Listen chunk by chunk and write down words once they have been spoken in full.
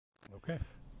Okay.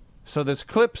 So there's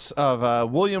clips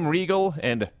of William Regal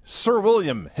and Sir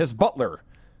William, his butler,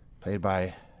 played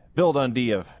by Bill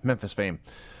Dundee of Memphis fame,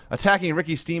 attacking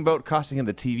Ricky Steamboat, costing him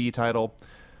the TV title.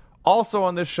 Also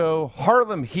on this show,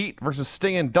 Harlem Heat versus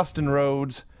Sting and Dustin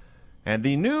Rhodes, and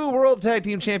the new World Tag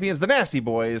Team Champions, the Nasty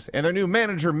Boys, and their new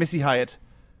manager, Missy Hyatt,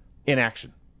 in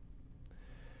action.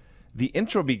 The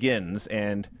intro begins,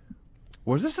 and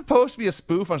was this supposed to be a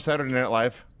spoof on Saturday Night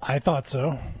Live? I thought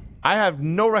so. I have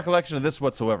no recollection of this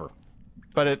whatsoever.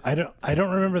 But I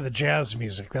don't remember the jazz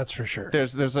music, that's for sure.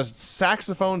 There's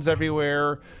saxophones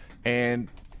everywhere, and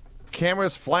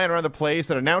cameras flying around the place,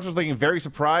 and announcers looking very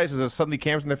surprised as there's suddenly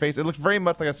cameras in their face. It looks very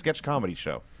much like a sketch comedy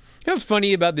show. You know what's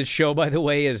funny about this show, by the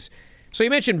way, is... So you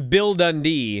mentioned Bill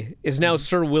Dundee is now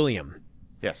Sir William.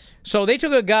 Yes. So they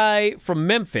took a guy from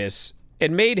Memphis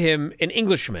and made him an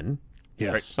Englishman.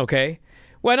 Yes. Okay?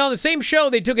 Well, on the same show,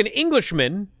 they took an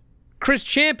Englishman, Chris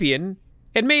Champion,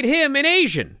 and made him an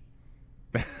Asian.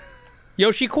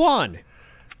 Yoshi Kwan.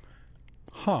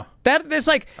 Huh. That's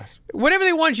like, whatever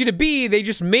they wanted you to be, they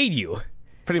just made you.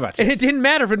 Pretty much. And it didn't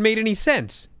matter if it made any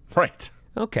sense. Right.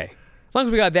 Okay. As long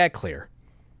as we got that clear.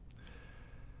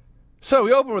 So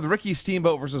we open with Ricky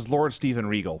Steamboat versus Lord Steven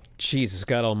Regal. Jesus,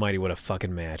 God almighty, what a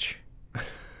fucking match.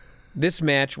 This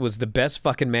match was the best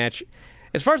fucking match.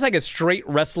 As far as like a straight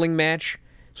wrestling match,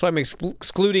 so I'm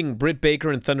excluding Britt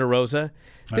Baker and Thunder Rosa,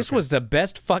 this was the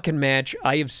best fucking match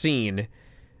I have seen.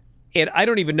 And I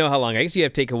don't even know how long. I guess you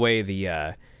have to take away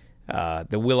the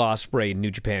Will Ospreay New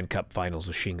Japan Cup Finals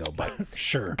with Shingo. But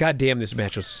Sure. God damn, this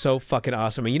match was so fucking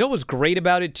awesome. And you know what was great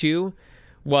about it, too?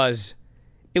 Was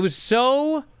it was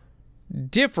so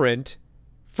different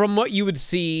from what you would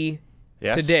see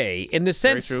today. In the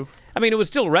sense, Very true. I mean, it was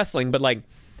still wrestling, but like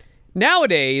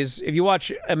nowadays, if you watch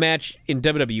a match in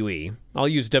WWE, I'll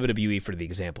use WWE for the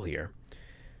example here.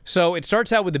 So it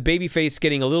starts out with the babyface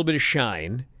getting a little bit of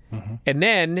shine, and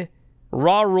then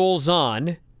Raw rolls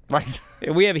on. Right.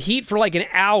 And we have heat for like an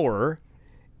hour,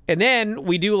 and then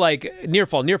we do like near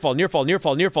fall, blah,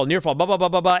 blah, blah,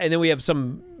 blah, blah, and then we have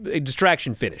some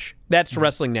distraction finish. That's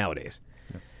wrestling nowadays.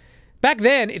 Back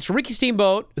then, it's Ricky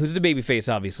Steamboat, who's the babyface,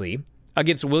 obviously,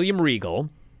 against William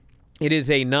Regal. It is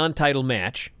a non-title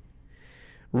match.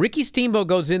 Ricky Steamboat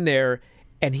goes in there,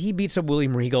 and he beats up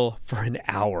William Regal for an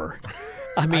hour.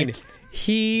 I mean,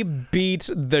 he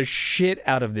beats the shit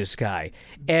out of this guy.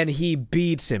 And he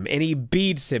beats him, and he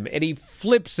beats him, and he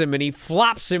flips him, and he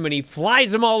flops him, and he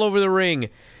flies him all over the ring.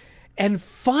 And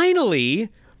finally,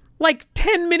 like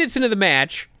 10 minutes into the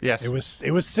match... Yes. It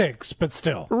was 6, but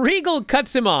still. Regal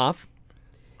cuts him off.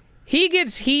 He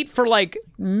gets heat for like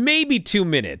maybe 2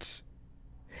 minutes.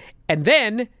 And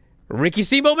then Ricky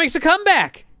Steamboat makes a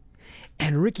comeback.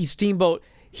 And Ricky Steamboat,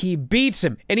 he beats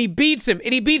him, and he beats him,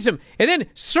 and he beats him. And then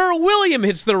Sir William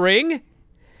hits the ring.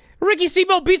 Ricky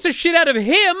Steamboat beats the shit out of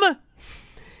him.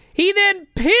 He then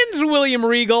pins William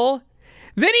Regal.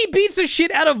 Then he beats the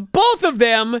shit out of both of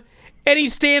them, and he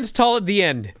stands tall at the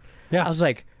end. Yeah. I was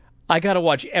like, I gotta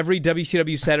watch every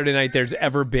WCW Saturday night there's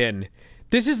ever been.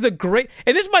 This is the great...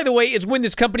 And this, by the way, is when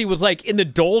this company was, like, in the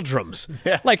doldrums.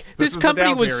 Yes, like, this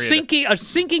company was period. a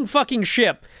sinking fucking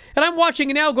ship. And I'm watching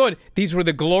it now going, these were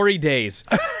the glory days.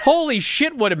 Holy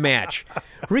shit, what a match.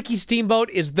 Ricky Steamboat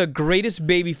is the greatest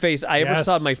babyface I ever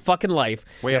saw in my fucking life.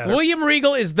 Yes. William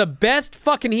Regal is the best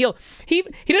fucking heel. He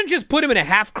doesn't just put him in a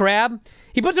half crab.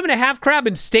 He puts him in a half crab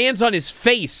and stands on his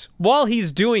face while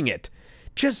he's doing it.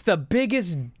 Just the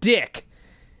biggest dick.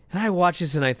 And I watched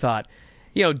this and I thought...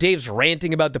 You know, Dave's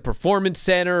ranting about the Performance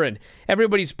Center, and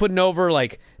everybody's putting over,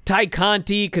 like, Ty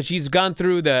Conti because she's gone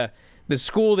through the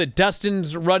school that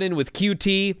Dustin's running with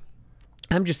QT.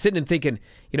 I'm just sitting and thinking,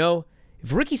 you know,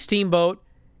 if Ricky Steamboat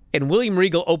and William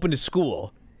Regal opened a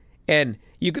school, and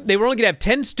they were only going to have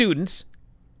 10 students,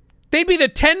 they'd be the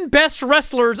 10 best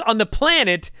wrestlers on the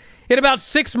planet in about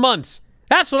 6 months.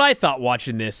 That's what I thought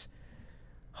watching this.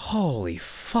 Holy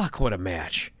fuck, what a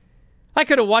match. I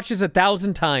could have watched this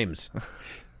 1,000 times.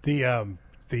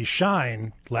 The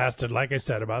shine lasted, like I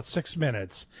said, about 6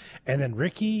 minutes, and then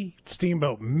Ricky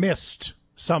Steamboat missed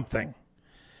something.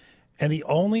 And the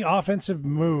only offensive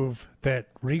move that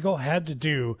Regal had to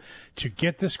do to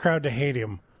get this crowd to hate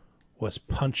him was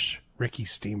punch Ricky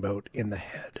Steamboat in the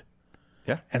head.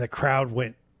 Yeah. And the crowd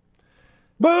went,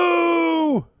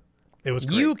 boo! It was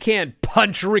great. You can't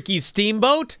punch Ricky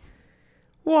Steamboat.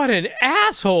 What an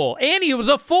asshole. And he was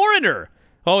a foreigner.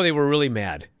 Oh, they were really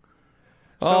mad.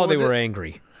 So they were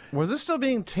angry. Was this still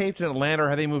being taped in Atlanta, or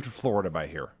had they moved to Florida by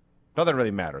here? Not that it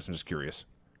really matters. I'm just curious.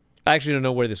 I actually don't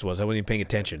know where this was. I wasn't even paying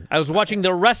attention. I was watching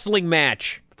the wrestling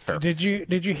match. That's fair. Did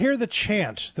you hear the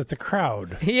chant that the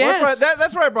crowd? Yes. Well,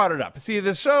 that's why I brought it up. See,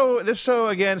 this show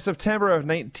again, September of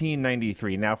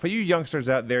 1993. Now, for you youngsters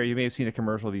out there, you may have seen a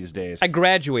commercial these days. I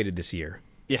graduated this year.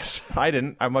 Yes, I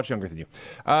didn't. I'm much younger than you.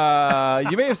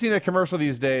 You may have seen a commercial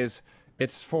these days.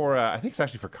 It's for, I think it's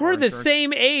actually for car We're the insurance.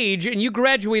 same age, and you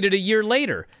graduated a year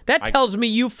later. That tells me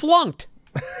you flunked.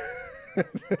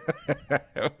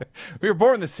 We were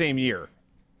born the same year.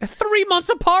 3 months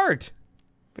apart.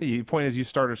 The point is, you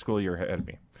started school a year ahead of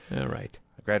me. All right.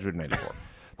 I graduated in '94.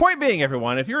 Point being,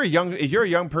 everyone, if you're a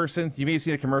young person, you may have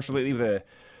seen a commercial lately with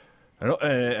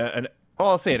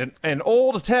I'll say it, an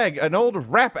old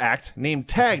rap act named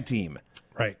Tag Team,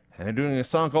 Right. and they're doing a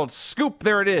song called "Scoop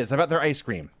There It Is" about their ice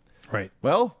cream. Right.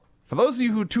 Well, for those of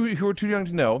you who are too young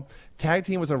to know, Tag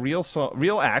Team was a real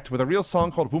act with a real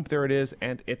song called "Whoop There It Is,"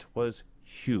 and it was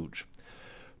huge.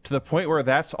 To the point where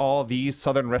that's all these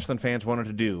Southern wrestling fans wanted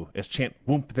to do is chant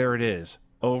 "Whoop There It Is"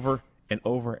 over and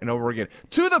over and over again.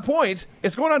 To the point,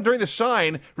 it's going on during the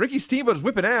Shine. Ricky Steamboat is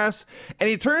whipping ass, and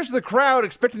he turns to the crowd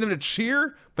expecting them to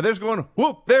cheer, but they're just going,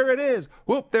 "Whoop, there it is.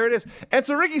 Whoop, there it is." And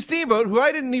so Ricky Steamboat, who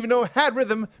I didn't even know had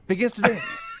rhythm, begins to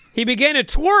dance. He began to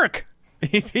twerk.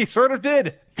 He sort of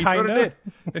did. He sort of Kinda. did.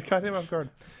 It caught him off guard.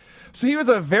 So he was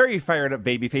a very fired up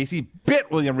babyface. He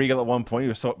bit William Regal at one point. He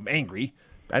was so angry.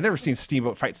 I'd never seen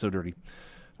Steamboat fight so dirty.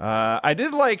 I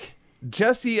did like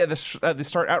Jesse at the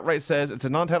start outright says it's a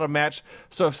non-title match.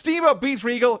 So if Steamboat beats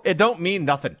Regal, it don't mean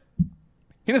nothing.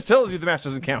 He just tells you the match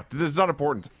doesn't count. It's not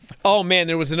important. Oh, man,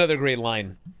 there was another great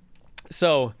line.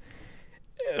 So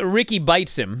Ricky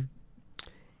bites him,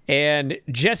 and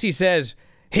Jesse says,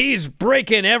 "He's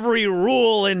breaking every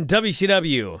rule in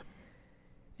WCW."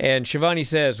 And Shivani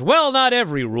says, "Well, not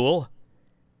every rule."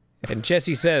 And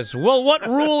Jesse says, "Well, what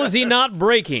rule is he not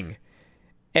breaking?"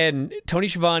 And Tony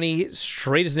Schiavone,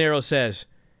 straight as an arrow, says,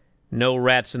 "No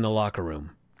rats in the locker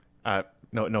room."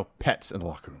 No pets in the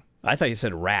locker room. I thought you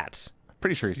said rats.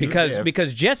 Pretty sure he said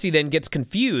Because Jesse then gets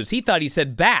confused. He thought he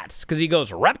said bats because he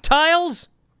goes, "Reptiles?"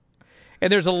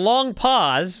 And there's a long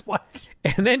pause. What?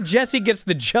 And then Jesse gets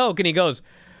the joke and he goes,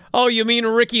 "Oh, you mean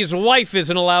Ricky's wife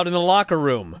isn't allowed in the locker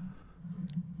room?"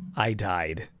 I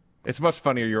died. It's much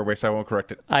funnier your way, so I won't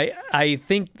correct it. I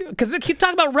think, because they keep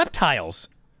talking about reptiles.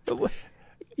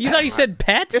 You thought he said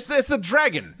pets? It's the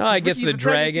dragon. Oh, I It's guess Ricky the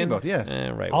dragon. Steamboat, yes.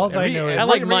 Right. All whatever. I know is I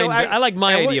like William mine. Regal- I like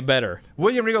my and idea better.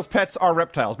 William Regal's pets are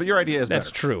reptiles, but your idea is That's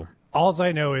better. true.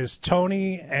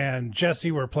 Tony and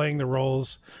Jesse were playing the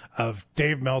roles of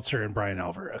Dave Meltzer and Bryan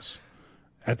Alvarez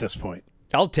at this point.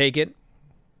 I'll take it.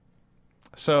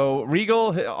 So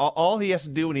Regal, all he has to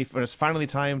do when it's finally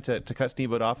time to cut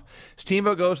Steamboat off,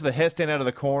 Steamboat goes to the headstand out of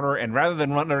the corner, and rather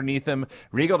than run underneath him,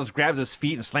 Regal just grabs his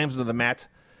feet and slams into the mat.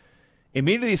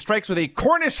 Immediately he strikes with a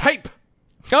Cornish hype.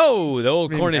 Oh, the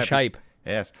old Cornish hype.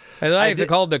 Yes. As I like to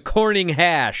call it, the Corning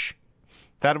hash.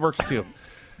 That works too.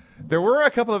 There were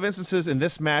a couple of instances in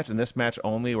this match, and this match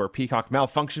only, where Peacock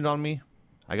malfunctioned on me.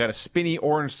 I got a spinny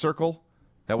orange circle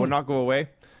that would not go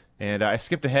away, and I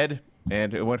skipped ahead,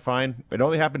 and it went fine. It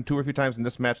only happened 2 or 3 times in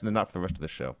this match, and then not for the rest of the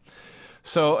show.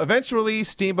 So eventually,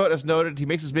 Steamboat, as noted, he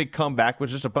makes his big comeback with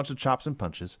just a bunch of chops and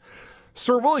punches.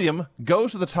 Sir William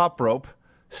goes to the top rope.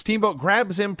 Steamboat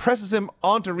grabs him, presses him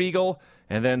onto Regal,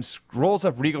 and then rolls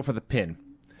up Regal for the pin.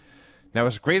 Now,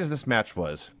 as great as this match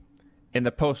was, in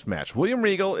the post-match, William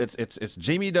Regal, it's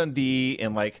Jamie Dundee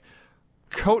in like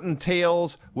coat and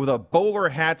tails with a bowler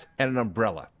hat and an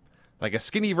umbrella, like a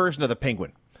skinny version of the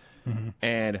Penguin. Mm-hmm.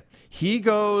 And he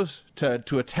goes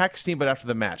to attack Steamboat after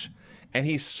the match, and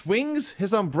he swings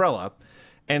his umbrella,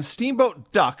 and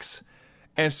Steamboat ducks,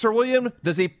 and Sir William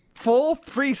does a full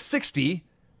 360.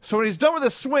 So when he's done with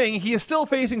the swing, he is still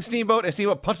facing Steamboat, and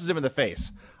Steamboat punches him in the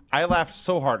face. I laughed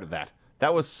so hard at that.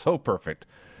 That was so perfect.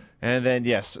 And then,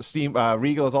 yes,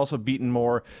 Regal is also beaten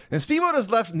more. And Steamboat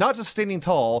is left not just standing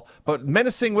tall, but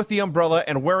menacing with the umbrella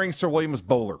and wearing Sir William's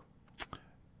bowler.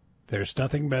 There's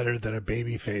nothing better than a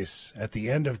baby face at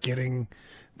the end of getting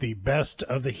the best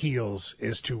of the heels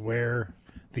is to wear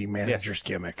the manager's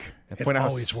gimmick. It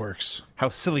always works. How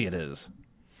silly it is.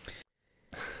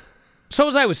 So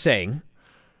as I was saying,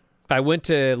 I went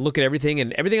to look at everything,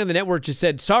 and everything on the network just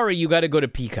said, "Sorry, you got to go to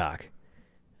Peacock."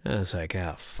 I was like,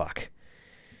 oh, fuck.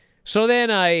 So then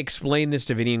I explained this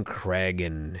to Vinny and Craig,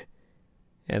 and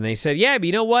they said, yeah, but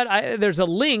you know what? There's a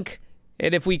link,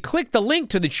 and if we click the link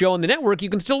to the show on the network, you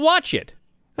can still watch it.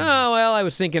 Oh, well, I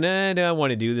was thinking, do I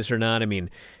want to do this or not? I mean,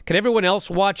 can everyone else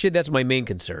watch it? That's my main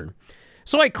concern.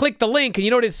 So I clicked the link, and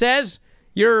you know what it says?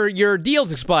 Your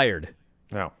deal's expired.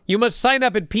 No. You must sign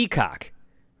up at Peacock.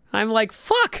 I'm like,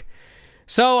 fuck.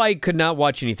 So I could not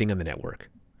watch anything on the network.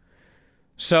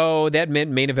 So that meant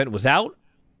main event was out.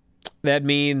 That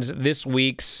means this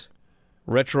week's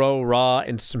Retro Raw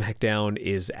and SmackDown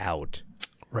is out.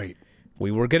 Right. We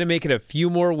were going to make it a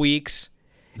few more weeks.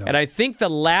 No. And I think the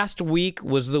last week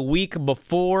was the week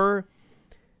before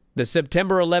the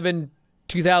September 11,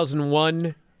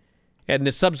 2001, and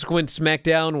the subsequent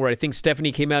SmackDown, where I think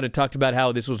Stephanie came out and talked about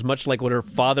how this was much like what her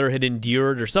father had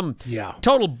endured, or some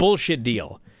total bullshit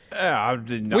deal.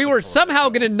 We were somehow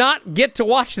going to not get to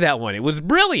watch that one. It was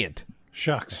brilliant.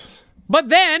 Shucks. But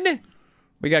then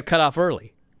we got cut off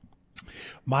early.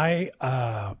 My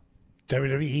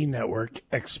WWE network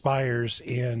expires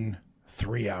in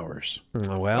 3 hours.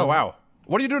 Well, oh, wow.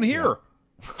 What are you doing here?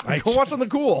 Go watch something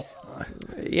cool.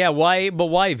 Yeah, why? But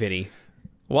why, Vinny?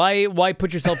 Why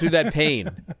put yourself through that pain?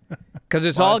 Because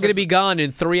it's all going to be gone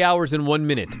in 3 hours and 1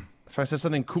 minute. That's why I said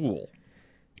something cool.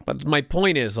 But my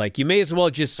point is, like, you may as well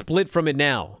just split from it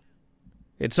now.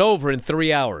 It's over in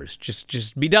 3 hours.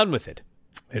 Just be done with it.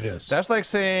 It is. That's like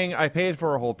saying I paid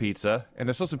for a whole pizza, and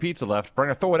there's still some pizza left, but I'm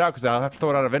going to throw it out because I'll have to throw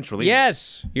it out eventually.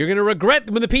 Yes, you're going to regret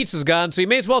when the pizza's gone, so you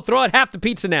may as well throw out half the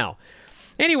pizza now.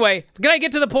 Anyway, can I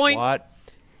get to the point? What?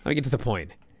 Let me get to the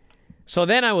point. So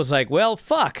then I was like, well,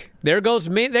 fuck. There goes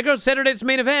Saturday's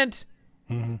main event.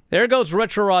 Mm-hmm. There goes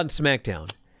Retro Raw and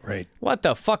SmackDown. Right. What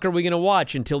the fuck are we going to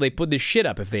watch until they put this shit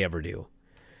up, if they ever do?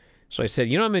 So I said,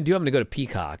 you know what I'm going to do? I'm going to go to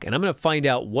Peacock, and I'm going to find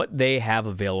out what they have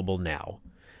available now.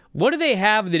 What do they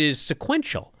have that is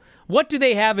sequential? What do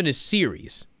they have in a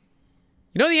series?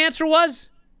 You know what the answer was?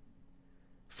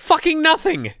 Fucking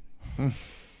nothing.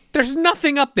 There's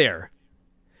nothing up there.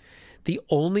 The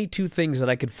only two things that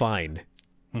I could find,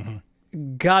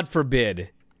 God forbid,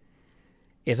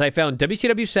 is I found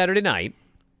WCW Saturday Night.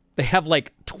 They have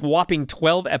like whopping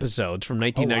 12 episodes from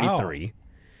 1993. Oh, wow.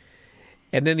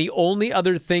 And then the only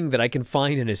other thing that I can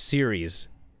find in a series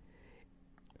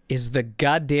is the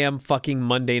goddamn fucking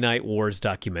Monday Night Wars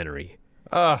documentary.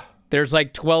 There's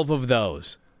like 12 of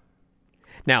those.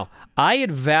 Now, I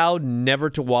had vowed never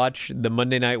to watch the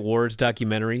Monday Night Wars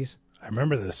documentaries. I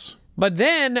remember this. But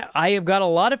then I have got a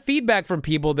lot of feedback from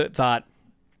people that thought,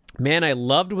 man, I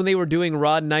loved when they were doing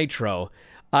Raw Nitro.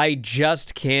 I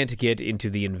just can't get into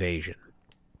the invasion.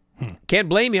 Can't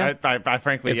blame you. I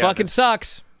frankly, it fucking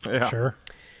sucks. Yeah. Sure.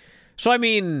 So, I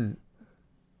mean,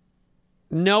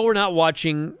 no, we're not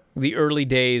watching the early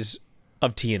days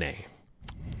of TNA.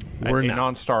 We're not.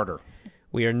 Non-starter.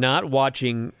 We are not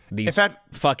watching these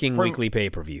fucking weekly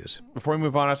pay-per-views. Before we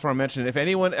move on, I just want to mention, if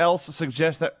anyone else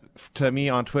suggests that to me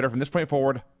on Twitter from this point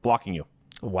forward, blocking you.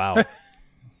 Wow.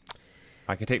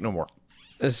 I can take no more.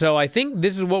 So I think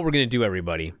this is what we're going to do,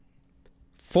 everybody.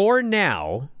 For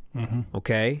now,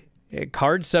 okay,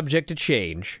 card subject to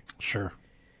change. Sure.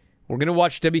 We're going to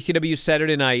watch WCW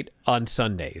Saturday Night on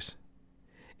Sundays.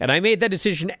 And I made that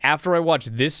decision after I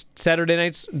watched this Saturday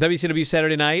night's WCW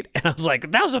Saturday Night, and I was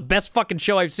like, that was the best fucking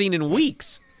show I've seen in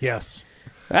weeks. Yes.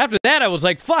 After that, I was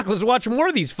like, fuck, let's watch more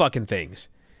of these fucking things.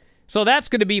 So that's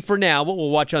going to be, for now, what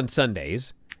we'll watch on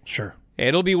Sundays. Sure.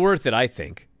 It'll be worth it, I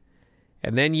think.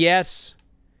 And then, yes,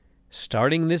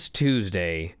 starting this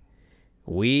Tuesday,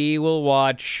 we will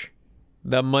watch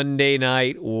the Monday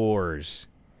Night Wars.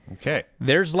 Okay.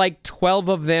 There's like 12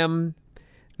 of them.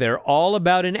 They're all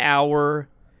about an hour.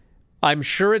 I'm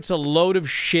sure it's a load of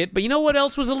shit, but you know what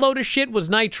else was a load of shit? Was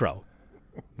Nitro.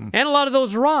 And a lot of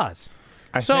those Raws.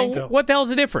 So what the hell's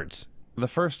the difference? The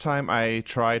first time I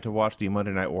tried to watch the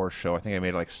Monday Night Wars show, I think I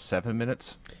made like 7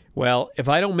 minutes. Well, if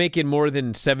I don't make it more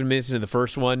than 7 minutes into the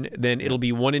first one, then it'll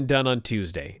be one and done on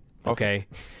Tuesday. Okay?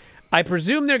 I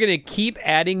presume they're going to keep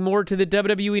adding more to the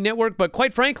WWE Network, but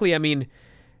quite frankly, I mean,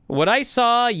 what I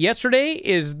saw yesterday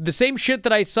is the same shit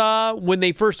that I saw when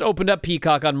they first opened up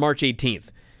Peacock on March 18th.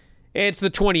 It's the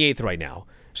 28th right now.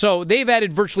 So they've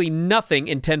added virtually nothing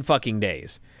in 10 fucking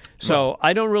days. So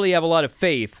I don't really have a lot of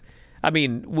faith. I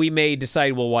mean, we may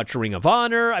decide we'll watch Ring of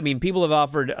Honor. I mean, people have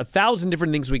offered 1,000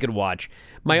 different things we could watch.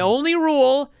 My only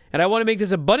rule, and I want to make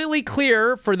this abundantly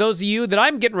clear for those of you that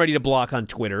I'm getting ready to block on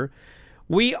Twitter,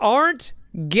 we aren't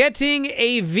getting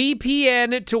a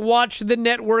VPN to watch the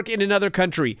network in another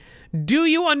country. Do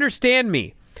you understand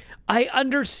me? I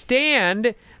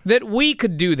understand that we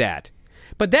could do that.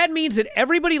 But that means that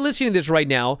everybody listening to this right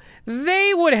now,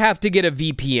 they would have to get a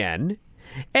VPN.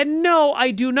 And no,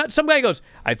 I do not. Some guy goes,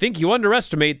 I think you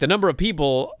underestimate the number of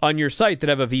people on your site that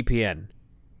have a VPN.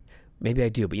 Maybe I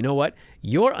do, but you know what?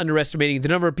 You're underestimating the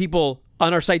number of people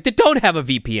on our site that don't have a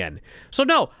VPN. So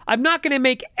no, I'm not going to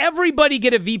make everybody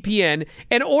get a VPN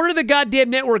and order the goddamn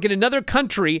network in another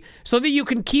country so that you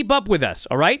can keep up with us,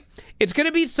 all right? It's going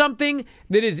to be something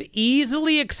that is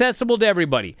easily accessible to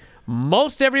everybody.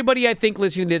 Most everybody, I think,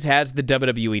 listening to this has the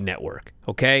WWE Network,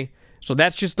 okay? So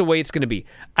that's just the way it's going to be.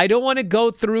 I don't want to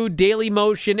go through Daily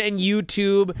Motion and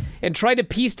YouTube and try to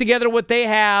piece together what they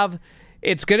have.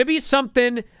 It's going to be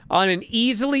something on an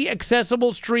easily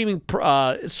accessible streaming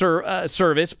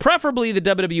service, preferably the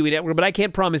WWE Network, but I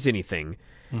can't promise anything.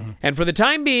 Mm-hmm. And for the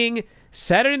time being,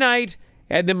 Saturday night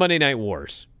and then Monday Night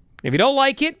Wars. If you don't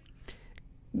like it,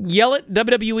 yell at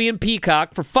WWE and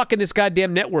Peacock for fucking this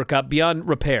goddamn network up beyond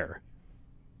repair.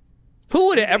 Who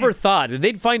would have ever thought that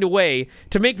they'd find a way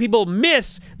to make people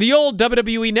miss the old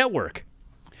WWE Network?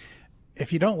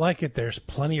 If you don't like it, there's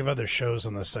plenty of other shows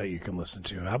on the site you can listen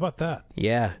to. How about that?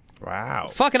 Yeah. Wow.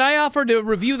 Fucking I offered to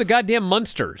review the goddamn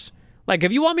Munsters. Like,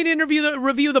 if you want me to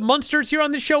review the Munsters here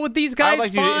on the show with these guys, I'd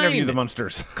like you to interview the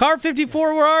Munsters. Car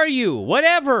 54, where are you?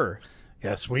 Whatever.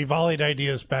 Yes, we volleyed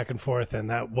ideas back and forth, and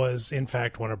that was, in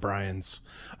fact, one of Bryan's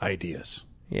ideas.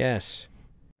 Yes.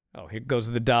 Oh, here goes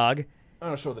the dog. I'm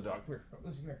going to show the dog. Come here.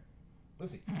 Lucy, come here.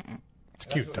 Lucy. It's a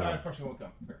cute dog. Won't come.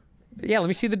 Here. Yeah, let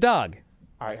me see the dog.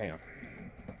 All right, hang on.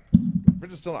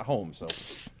 Bridget's still not home, so.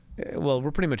 Well, we're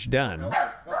pretty much done.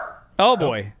 Oh,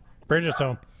 boy. Bridget's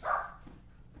home.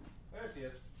 There she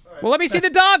is. All right. Well, let me see the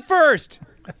dog first.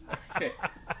 Okay.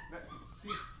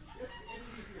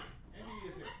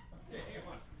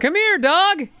 Come here,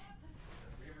 dog.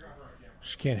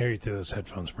 She can't hear you through those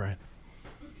headphones, Bryan.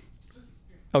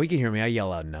 Oh, he can hear me. I yell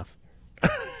loud enough.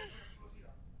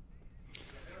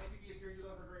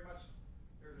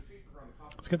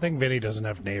 It's a good thing Vinny doesn't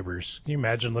have neighbors. Can you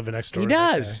imagine living next door He to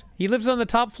that does. guy? He lives on the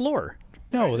top floor.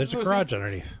 No, there's a garage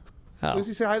underneath. Oh.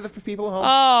 Lucy, say hi to the people at home.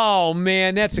 Oh,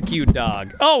 man, that's a cute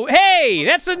dog. Oh, hey,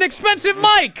 that's an expensive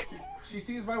mic. She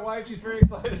sees my wife. She's very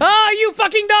excited. Oh, you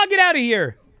fucking dog, get out of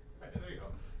here.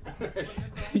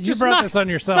 You Just brought knock- this on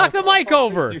yourself. Knock the mic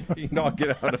over. You not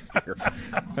get out of here.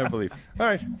 I believe. All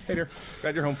right. Hey, dear.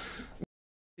 Glad you're home.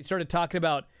 They started talking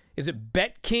about, is it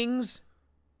Bet Kings?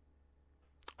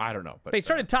 I don't know. But They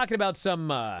started talking about some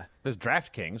there's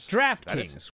DraftKings.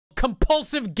 DraftKings.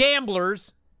 Compulsive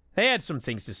gamblers. They had some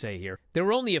things to say here. There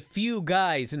were only a few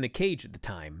guys in the cage at the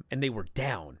time, and they were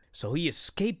down. So he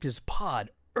escaped his pod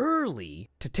early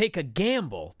to take a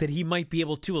gamble that he might be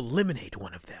able to eliminate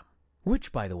one of them.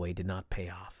 Which, by the way, did not pay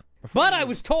off. But I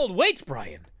was told, wait,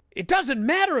 Bryan, it doesn't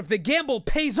matter if the gamble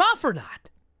pays off or not.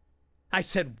 I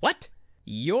said, what?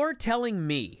 You're telling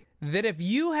me that if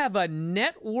you have a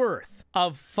net worth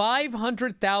of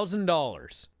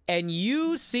 $500,000 and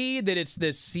you see that it's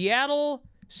the Seattle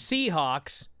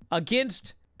Seahawks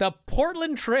against the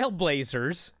Portland Trail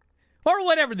Blazers, or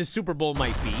whatever the Super Bowl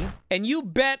might be, and you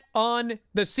bet on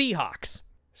the Seahawks,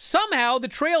 somehow the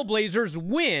Trailblazers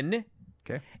win,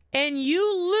 Okay. and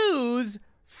you lose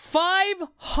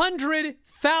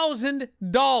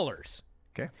 $500,000.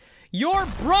 Okay. You're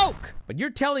broke, but you're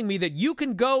telling me that you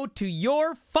can go to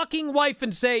your fucking wife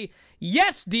and say,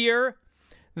 yes, dear,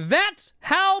 that's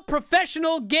how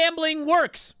professional gambling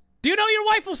works. Do you know what your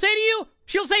wife will say to you?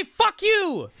 She'll say, fuck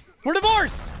you. We're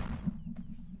divorced.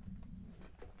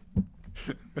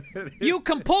 You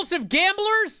compulsive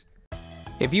gamblers.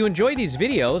 If you enjoy these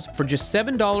videos, for just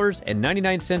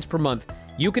 $7.99 per month,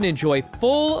 you can enjoy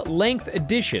full-length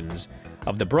editions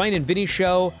of The Bryan and Vinny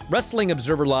Show, Wrestling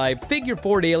Observer Live, Figure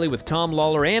 4 Daily with Tom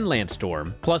Lawler and Lance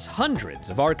Storm, plus hundreds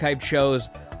of archived shows,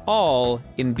 all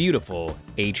in beautiful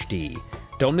HD.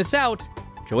 Don't miss out.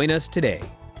 Join us today.